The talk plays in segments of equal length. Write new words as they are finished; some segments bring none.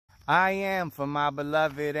I am for my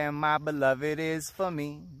beloved, and my beloved is for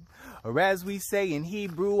me. Or as we say in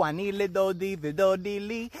Hebrew, ani lidodi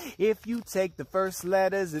vidodili. If you take the first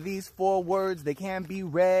letters of these 4 words, they can be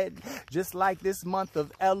read just like this month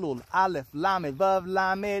of Elul, Aleph, Lamed, Vav,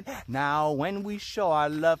 Lamed. Now, when we show our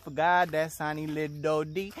love for God, that's ani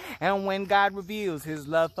lidodi. And when God reveals his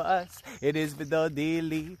love for us, it is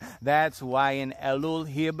vidodili. That's why in Elul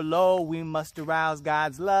here below, we must arouse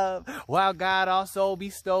God's love, while God also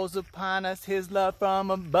bestows upon us his love from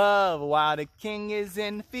above. While the King is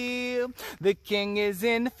in the field, the King is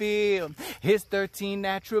in the field. His 13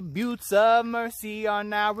 attributes of mercy are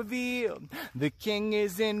now revealed. The King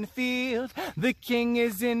is in the field. The King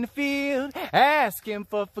is in the field. Ask him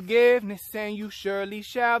for forgiveness and you surely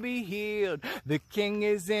shall be healed. The King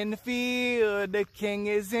is in the field. The King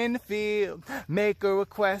is in the field. Make a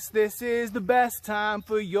request. This is the best time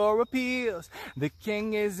for your appeals. The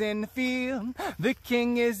King is in the field. The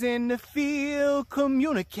King is in the field.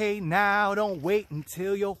 Communicate now. Don't wait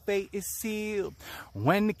until your fate is sealed.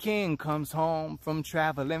 When the King comes home from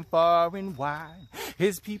traveling far and wide,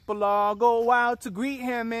 his people all go out to greet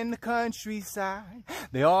him in the countryside.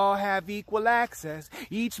 They all have equal access,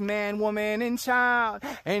 each man, woman, and child,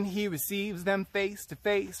 and he receives them face to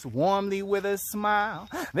face, warmly with a smile.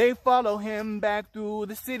 They follow him back through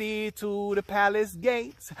the city to the palace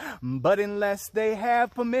gates, but unless they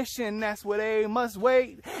have permission, that's where they must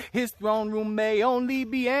wait. His throne room may only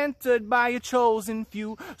be entered by a chosen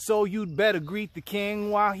few, so you'd better greet the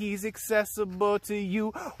King while he's accessible to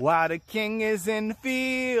you. While the King is in the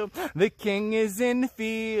field, the King is in the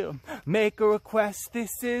field. Make a request,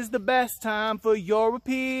 this is the best time for your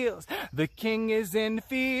appeals. The King is in the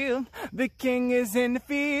field, the King is in the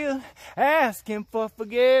field. Ask him for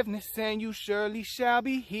forgiveness and you surely shall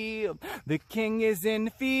be healed. The King is in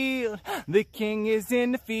the field, the King is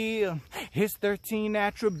in the field. His 13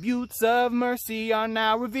 attributes of mercy are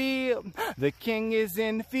now revealed. The King is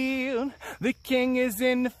in the field, the King is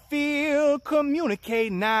in the field.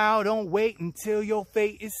 Communicate now, don't wait until your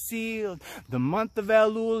fate is sealed. The month of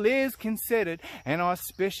Elul is considered an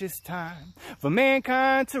auspicious time for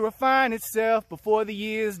mankind to refine itself before the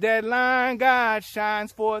year's deadline. God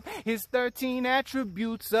shines forth his 13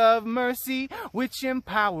 attributes of mercy, which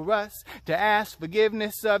empower us to ask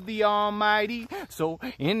forgiveness of the Almighty. So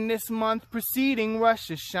in this month preceding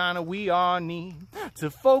Rosh Hashanah, we all need to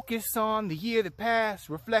focus on the year that passed,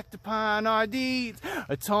 reflect upon our deeds,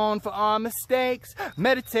 atone for our mistakes,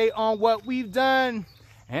 meditate on what we've done,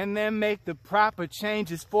 and then make the proper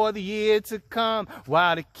changes for the year to come.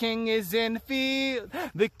 While the King is in the field,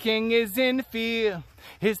 the King is in the field.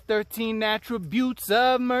 His 13 attributes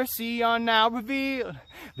of mercy are now revealed.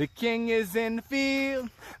 The King is in the field,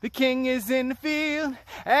 the King is in the field.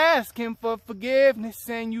 Ask him for forgiveness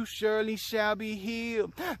and you surely shall be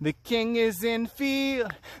healed. The King is in the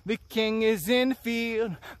field, the King is in the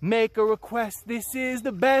field. Make a request, this is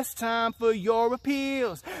the best time for your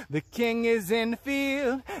appeals. The King is in the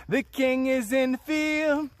field, the King is in the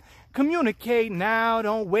field. Communicate now,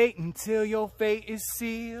 don't wait until your fate is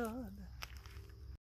sealed.